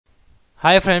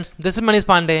Hi friends, this is Manish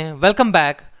Pandey. Welcome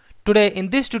back. Today in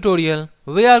this tutorial,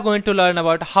 we are going to learn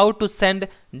about how to send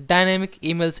dynamic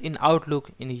emails in Outlook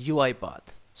in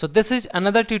UiPath. So this is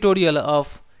another tutorial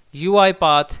of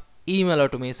UiPath email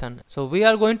automation. So we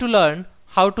are going to learn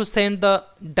how to send the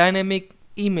dynamic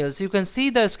emails. You can see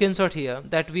the screenshot here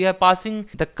that we are passing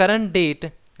the current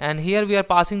date, and here we are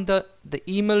passing the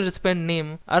email recipient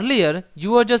name. Earlier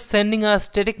you were just sending a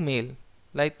static mail,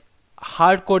 like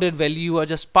hard-coded value you are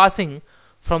just passing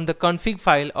from the config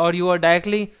file, or you are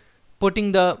directly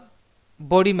putting the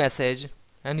body message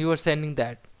and you are sending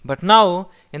that. But now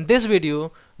in this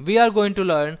video we are going to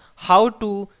learn how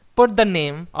to put the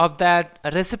name of that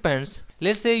recipients.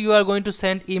 Let's say you are going to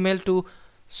send email to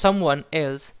someone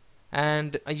else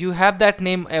and you have that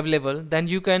name available, then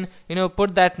you can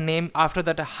put that name after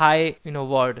that hi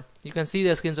word. You can see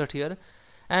the screenshot here,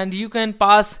 and you can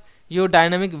pass your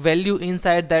dynamic value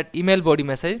inside that email body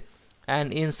message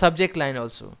and in subject line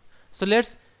also. So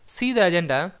let's see the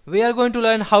agenda. We are going to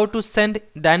learn how to send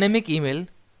dynamic email,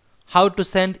 how to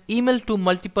send email to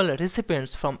multiple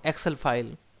recipients from Excel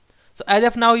file. So as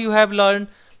of now you have learned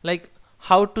like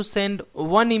how to send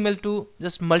one email to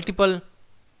just multiple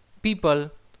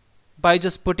people by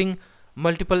just putting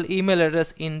multiple email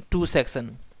address in two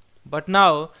sections. But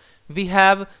now we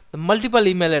have the multiple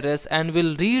email address and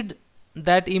we'll read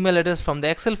that email address from the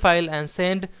Excel file and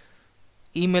send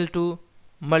email to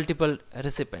multiple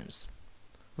recipients.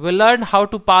 We'll learn how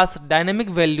to pass dynamic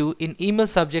value in email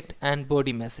subject and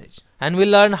body message, and we'll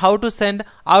learn how to send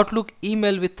Outlook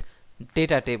email with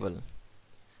data table.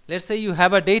 Let's say you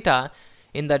have a data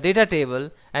in the data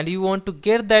table and you want to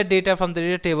get that data from the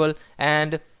data table,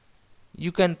 and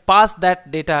you can pass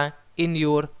that data in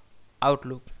your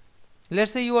Outlook.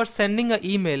 Let's say you are sending an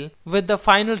email with the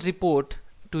final report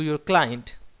to your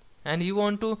client and you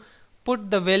want to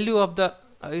put the value of the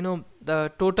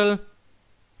the total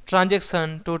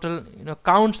transaction, total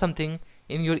count something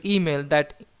in your email,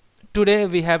 that today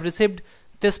we have received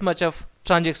this much of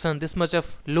transaction, this much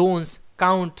of loans,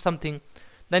 count something.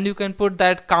 Then you can put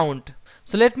that count.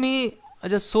 So let me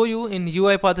just show you in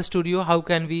UiPath Studio how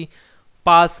can we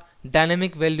pass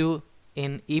dynamic value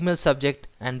in email subject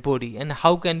and body, and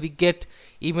how can we get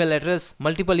email address,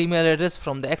 multiple email address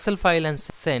from the Excel file and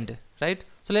send, right?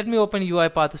 So let me open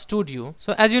UiPath Studio.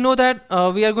 So as you know that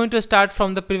we are going to start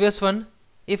from the previous one.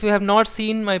 If you have not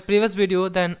seen my previous video,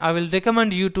 then I will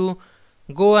recommend you to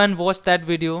go and watch that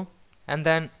video, and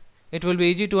then it will be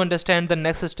easy to understand the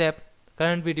next step,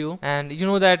 current video. And you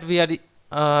know that we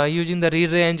are using the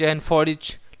read range and for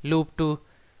each loop to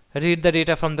read the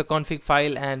data from the config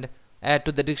file and add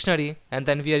to the dictionary, and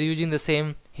then we are using the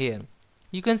same here.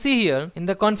 You can see here in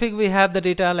the config we have the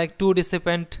data like to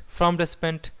recipient, from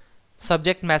recipient,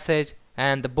 subject message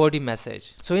and the body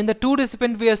message. So in the to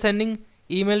recipient we are sending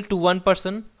email to one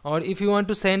person, or if you want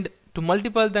to send to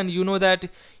multiple, then you know that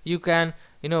you can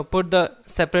put the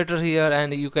separator here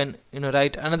and you can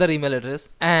write another email address.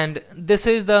 And this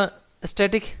is the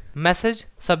static message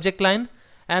subject line,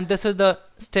 and this is the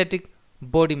static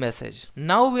body message.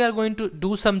 Now we are going to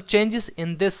do some changes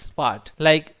in this part.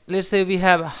 Like let's say we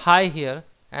have hi here,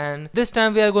 and this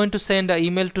time we are going to send an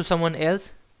email to someone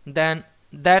else, then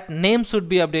that name should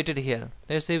be updated here.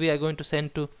 Let's say we are going to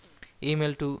send to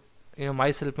email to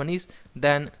myself Manish,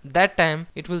 then that time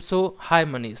it will show hi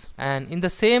Manish. And in the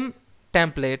same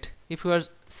template, if you are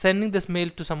sending this mail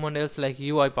to someone else like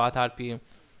UiPathRPA,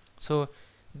 so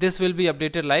this will be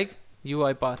updated like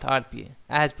UiPathRPA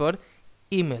as per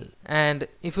email. And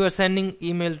if you are sending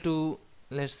email to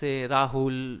let's say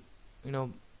Rahul,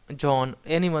 John,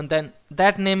 anyone, then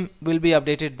that name will be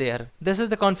updated there. This is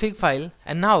the config file,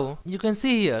 and now you can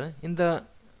see here in the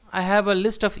I have a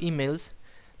list of emails.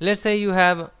 Let's say you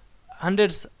have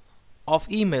hundreds of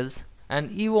emails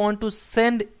and you want to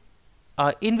send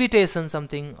a invitation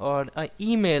something or an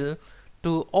email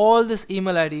to all this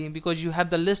email ID, because you have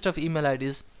the list of email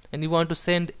IDs and you want to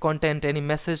send content, any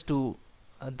message to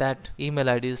that email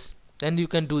IDs, then you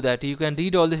can do that. You can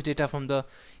read all this data from the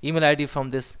email ID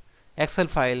from this Excel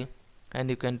file and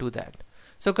you can do that.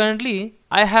 So currently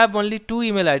I have only two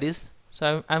email IDs,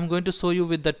 so I'm going to show you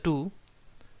with the two.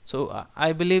 So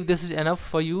I believe this is enough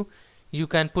for you. You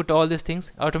can put all these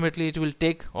things automatically, it will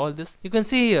take all this. You can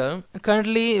see here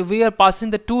currently we are passing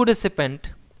the to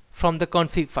recipient from the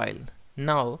config file.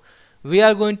 Now we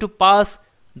are going to pass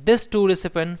this to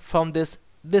recipient from this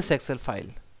Excel file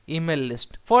email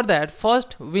list. For that,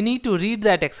 first we need to read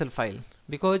that Excel file,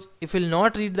 because if we'll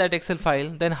not read that Excel file,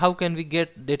 then how can we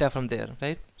get data from there,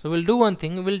 right? So we'll do one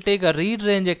thing, we'll take a read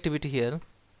range activity here,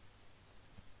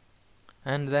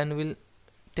 and then we'll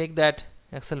take that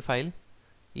Excel file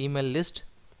email list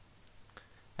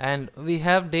and we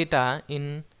have data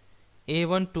in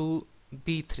A1 to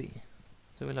B3.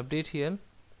 So we'll update here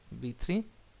B3,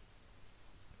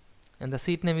 and the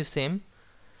seat name is same.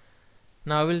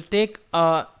 Now we'll take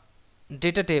a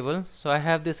data table. So I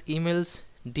have this emails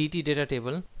DT data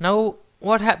table. Now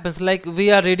what happens, like we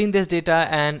are reading this data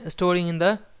and storing in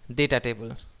the data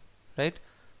table, right?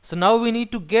 So now we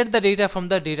need to get the data from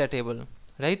the data table,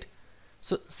 right?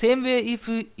 So same way,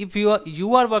 if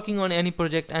you are working on any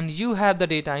project and you have the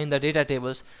data in the data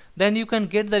tables, then you can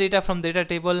get the data from data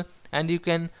table and you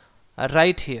can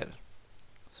write here.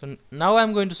 So now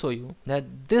I'm going to show you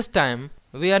that this time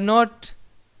we are not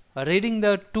reading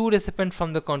the to recipient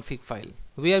from the config file.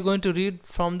 We are going to read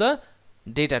from the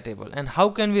data table. And how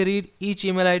can we read each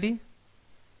email ID?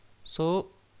 So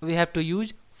we have to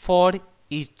use for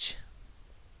each.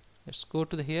 Let's go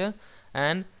to here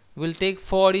and we'll take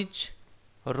for each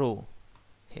row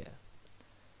here,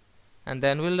 and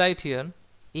then we'll write here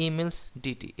emails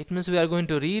DT. It means we are going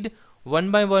to read one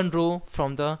by one row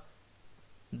from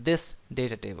this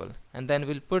data table, and then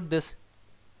we'll put this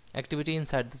activity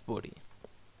inside this body.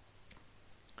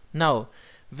 Now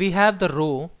we have the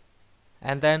row,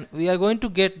 and then we are going to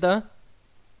get the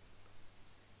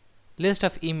list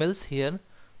of emails here.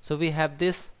 So we have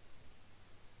this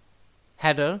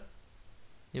header.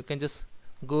 You can just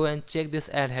go and check this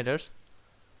add headers.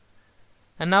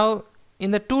 And now in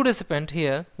the to recipient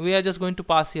here, we are just going to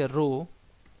pass here row,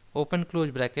 open close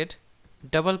bracket,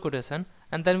 double quotation,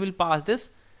 and then we'll pass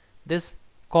this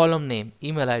column name,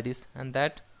 email IDs, and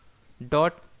that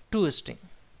dot to string.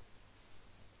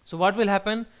 So what will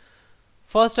happen?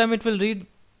 First time it will read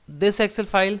this Excel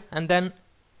file, and then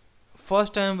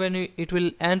first time when it will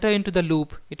enter into the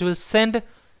loop, it will send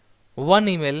one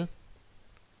email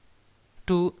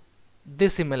to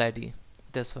this email ID,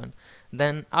 this one.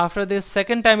 Then after this,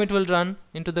 second time it will run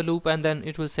into the loop, and then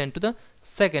it will send to the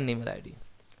second email ID,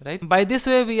 right? By this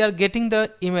way we are getting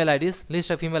the email IDs, list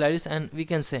of email IDs, and we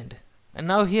can send. And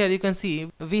now here you can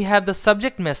see we have the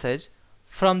subject message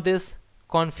from this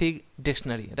config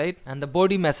dictionary, right? And the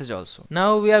body message also.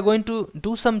 Now we are going to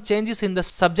do some changes in the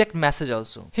subject message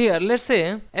also. Here let's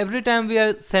say every time we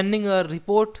are sending a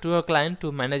report to a client, to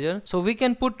a manager, so we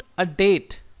can put a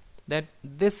date, that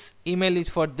this email is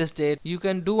for this date. You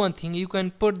can do one thing, you can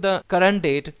put the current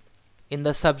date in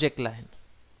the subject line.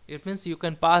 It means you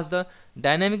can pass the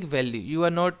dynamic value. You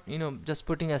are not just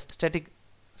putting a static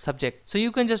subject. So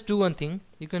you can just do one thing,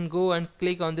 you can go and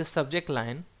click on this subject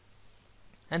line,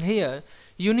 and here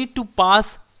you need to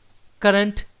pass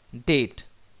current date.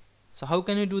 So how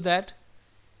can you do that?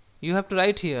 You have to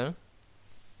write here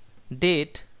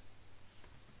date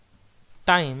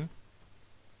time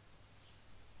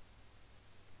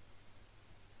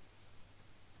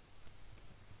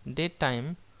date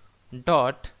time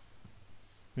dot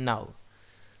now.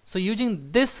 So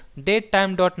using this date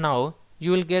time dot now,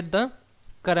 you will get the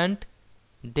current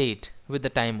date with the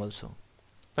time also.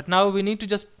 But now we need to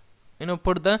just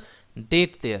put the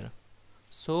date there.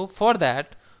 So for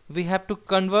that we have to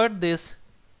convert this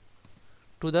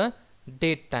to the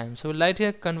date time. So we'll write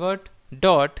here convert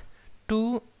dot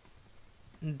to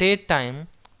date time,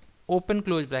 open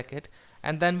close bracket,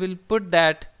 and then we'll put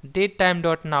that date time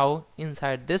dot now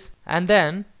inside this, and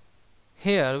then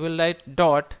here we'll write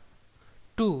dot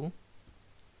to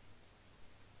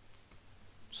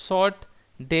sort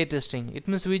date string. It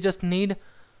means we just need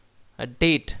a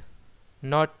date,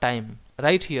 not time.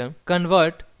 Right here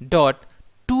convert dot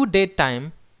to date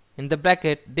time in the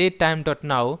bracket date time dot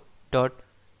now dot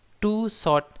to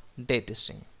sort date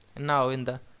string. And now in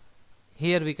the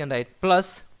here we can write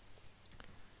plus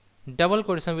double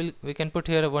quotation, we can put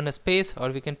here one space, or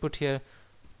we can put here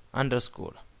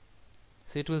underscore.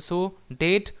 So it will show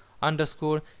date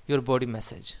underscore your body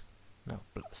message. Now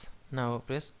plus. Now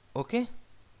press OK.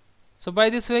 So by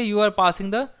this way you are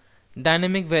passing the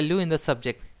dynamic value in the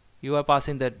subject. You are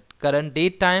passing the current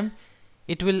date time.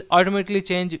 It will automatically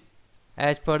change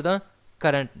as per the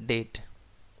current date.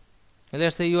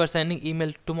 Let's say you are sending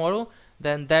email tomorrow,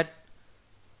 then that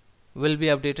will be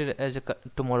updated as a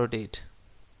tomorrow date.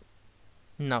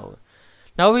 Now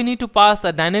we need to pass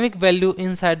the dynamic value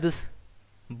inside this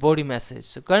body message.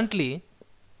 So currently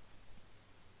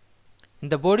in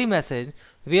the body message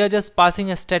we are just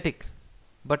passing a static,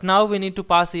 but now we need to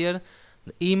pass here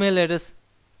the email address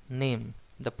name,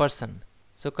 the person.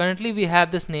 So currently we have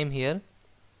this name here.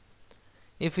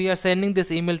 If we are sending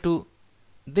this email to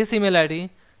this email ID,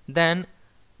 then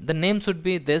the name should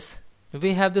be this.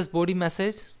 We have this body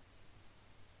message.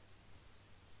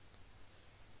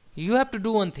 You have to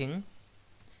do one thing,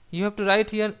 you have to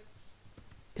write here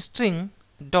string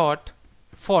dot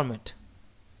format.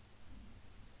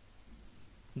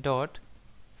 dot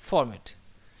format.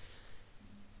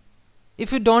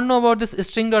 If you don't know about this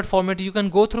string dot format, you can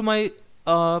go through my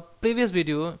previous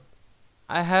video.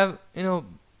 I have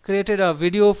created a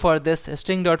video for this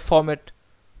string dot format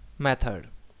method,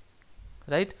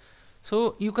 right?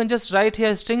 So you can just write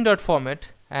here string dot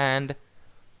format and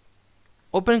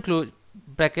open close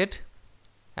bracket,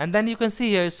 and then you can see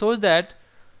here it shows that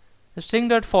string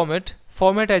dot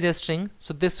format as a string,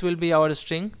 so this will be our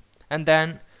string, and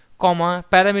then comma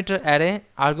parameter array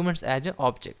arguments as an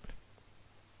object.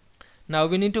 Now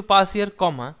we need to pass here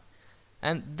comma,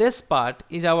 and this part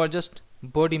is our just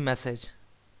body message,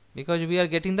 because we are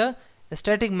getting the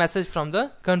static message from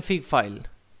the config file.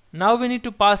 Now we need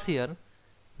to pass here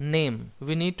name.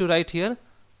 We need to write here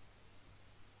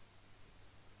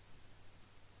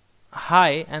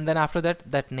hi, and then after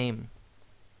that name.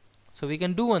 So we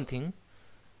can do one thing.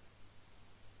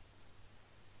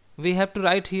 We have to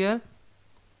write here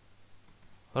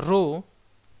row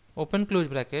open close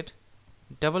bracket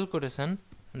double quotation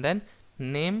and then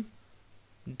name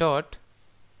dot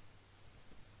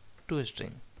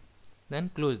toString, then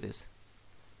close this.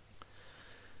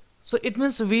 So it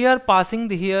means we are passing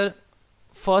the here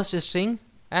first string,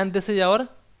 and this is our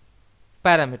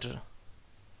parameter.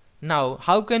 Now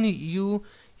how can you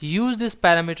use this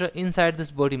parameter inside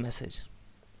this body message?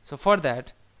 So for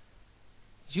that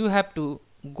you have to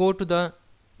go to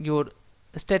your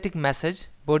static message,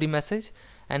 body message,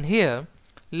 and here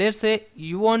let's say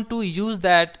you want to use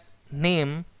that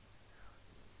name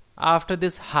after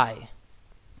this hi.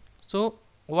 So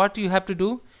what you have to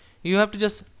do, you have to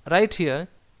just write here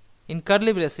in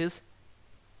curly braces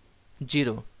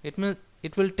 0. It means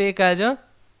it will take as a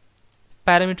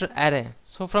parameter array.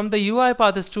 So from the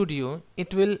UiPath Studio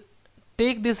it will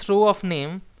take this row of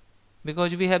name,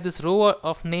 because we have this row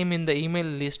of name in the email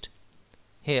list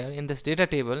here in this data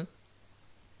table.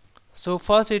 So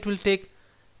first it will take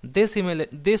this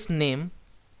name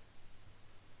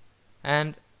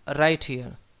and write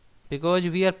here, because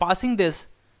we are passing this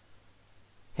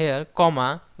here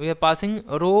comma, we are passing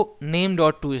row name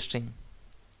dot toString.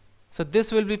 So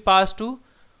this will be passed to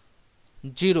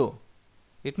 0.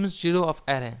 It means 0 of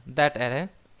array, that array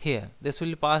here. This will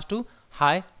be passed to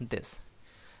hi this,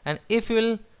 and if you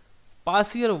will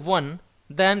pass here 1,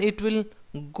 then it will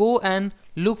go and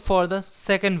look for the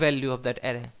second value of that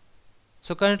array.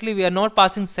 So currently we are not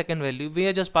passing second value, we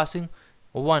are just passing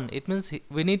 1. It means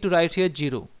we need to write here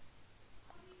 0,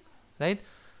 right?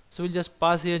 So we'll just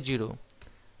pass here 0.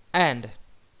 And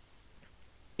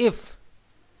if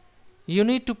you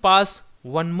need to pass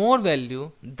one more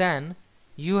value, then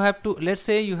you have to, let's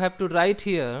say you have to write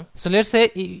here, so let's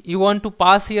say you want to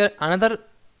pass here another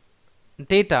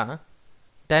data,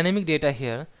 dynamic data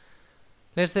here.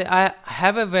 Let's say I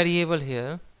have a variable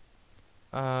here,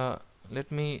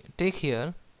 let me take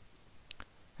here,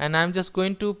 and I'm just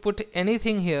going to put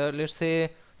anything here. Let's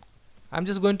say I'm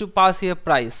just going to pass here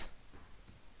price,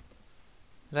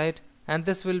 right? And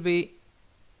this will be,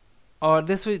 or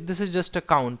this is just a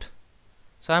count.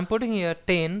 So I'm putting here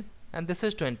 10 and this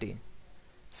is 20.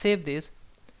 Save this,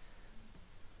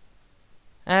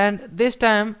 and this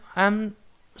time I'm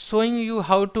showing you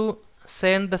how to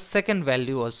send the second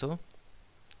value also,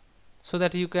 so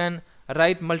that you can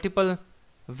write multiple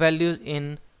values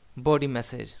in body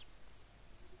message.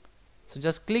 So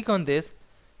just click on this,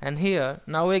 and here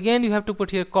now again you have to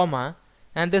put here comma,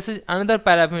 and this is another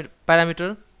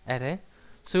parameter array.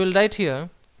 So we'll write here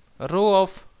row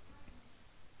of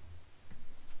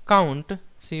count,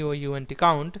 count,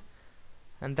 count,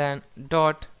 and then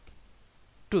dot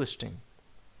toString.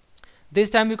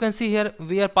 This time you can see here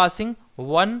we are passing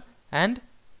 1 and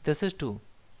this is 2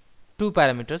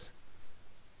 parameters.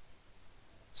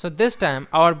 So this time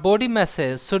our body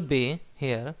message should be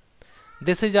here,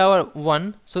 this is our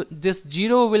 1, so this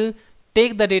 0 will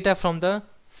take the data from the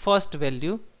first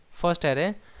value, first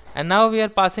array, and now we are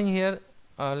passing here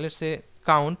let's say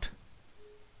count,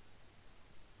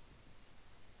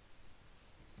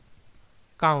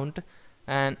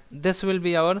 and this will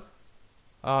be our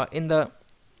in the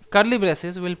curly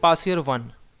braces we'll pass here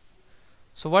 1.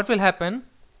 So what will happen,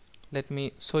 let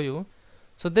me show you.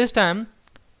 So this time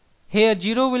here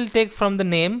 0 will take from the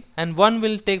name and 1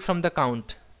 will take from the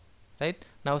count, right?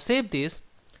 Now save this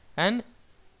and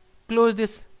close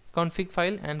this config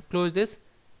file and close this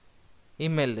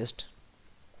email list,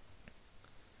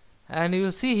 and you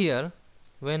will see here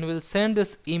when we'll send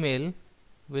this email,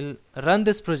 we'll run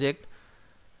this project,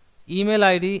 email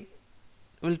ID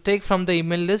will take from the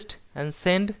email list and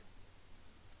send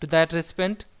to that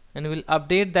recipient, and we'll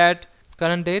update that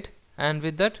current date and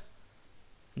with that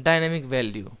dynamic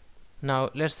value. Now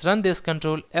let's run this,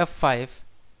 control F5,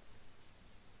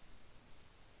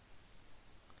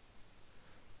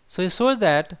 So it shows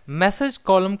that message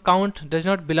column count does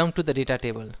not belong to the data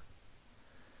table.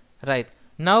 Right.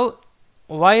 Now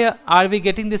why are we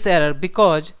getting this error?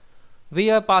 Because we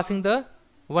are passing the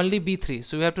only B3.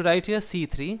 So we have to write here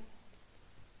C3.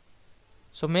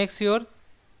 So make sure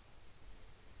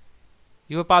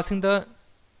you are passing the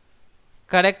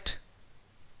correct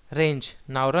range.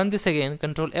 Now run this again,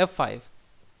 control F5.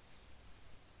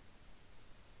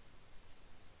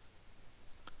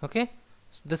 Okay,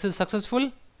 so this is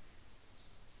successful.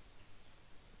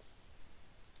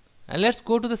 And let's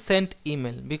go to the sent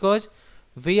email, because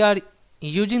we are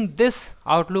using this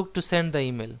Outlook to send the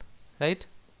email, right?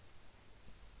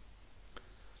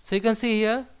 So you can see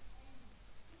here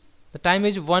the time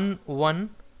is 1:1.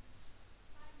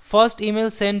 First email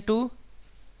sent to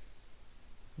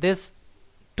this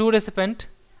to recipient,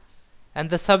 and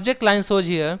the subject line shows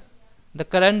here the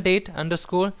current date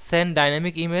underscore send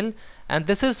dynamic email, and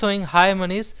this is showing hi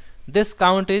Manish, this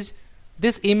count is,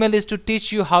 this email is to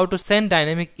teach you how to send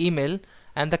dynamic email,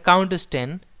 and the count is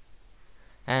 10.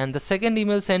 And the second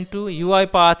email sent to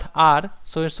UiPath R,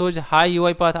 so it shows hi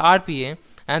UiPathRPA,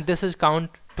 and this is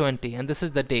count 20, and this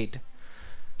is the date.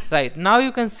 Right, now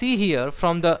you can see here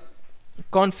from the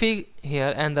config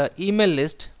here and the email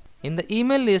list. In the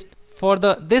email list, for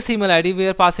this email ID we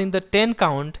are passing the 10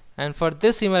 count, and for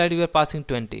this email ID we are passing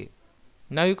 20.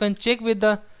 Now you can check with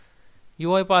the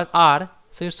UiPath R,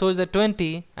 so it shows the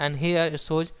 20 and here it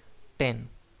shows 10,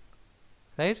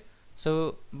 right?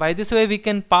 So by this way we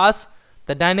can pass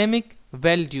the dynamic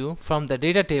value from the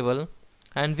data table,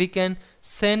 and we can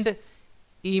send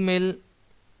email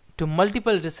to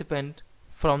multiple recipients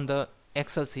from the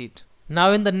Excel sheet.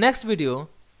 Now in the next video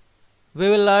we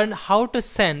will learn how to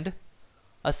send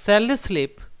a salary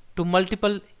slip to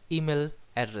multiple email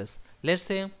address. Let's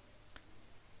say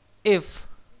if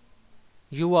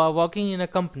you are working in a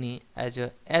company as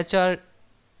a HR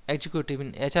executive in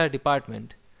HR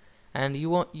department, and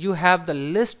you have the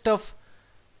list of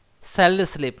salary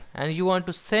slip, and you want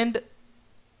to send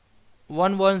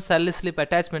one salary slip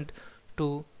attachment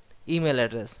to email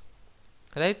address,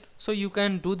 right? So you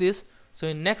can do this. So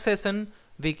in next session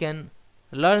we can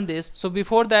learn this. So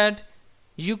before that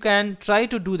you can try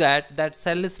to do that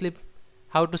salary slip,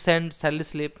 how to send salary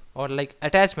slip or like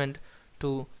attachment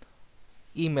to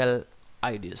email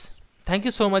IDs. Thank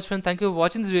you so much friends, thank you for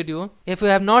watching this video. If you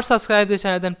have not subscribed this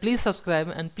channel, then please subscribe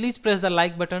and please press the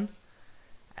like button,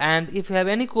 and if you have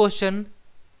any question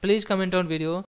please comment on video.